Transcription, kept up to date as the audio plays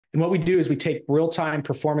And what we do is we take real-time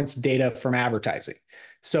performance data from advertising.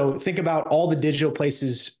 So think about all the digital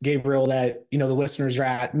places, Gabriel, that the listeners are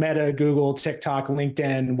at: Meta, Google, TikTok,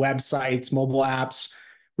 LinkedIn, websites, mobile apps.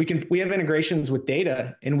 We have integrations with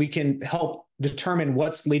data, and we can help determine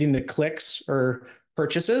what's leading to clicks or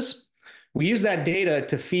purchases. We use that data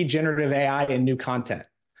to feed generative AI and new content.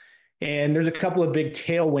 And there's a couple of big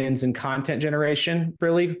tailwinds in content generation,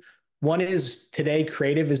 really. One is today,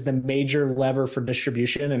 creative is the major lever for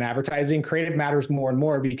distribution and advertising. Creative matters more and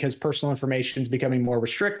more because personal information is becoming more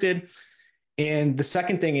restricted. And the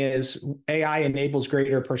second thing is AI enables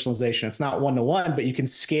greater personalization. It's not one-to-one, but you can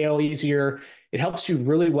scale easier. It helps you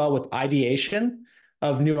really well with ideation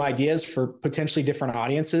of new ideas for potentially different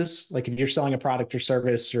audiences. Like if you're selling a product or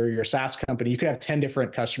service, or you're a SaaS company, you could have 10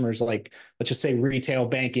 different customers, like let's just say retail,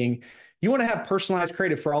 banking. You want to have personalized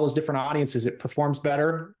creative for all those different audiences. It performs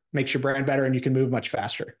better, makes your brand better, and you can move much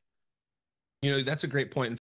faster. That's a great point.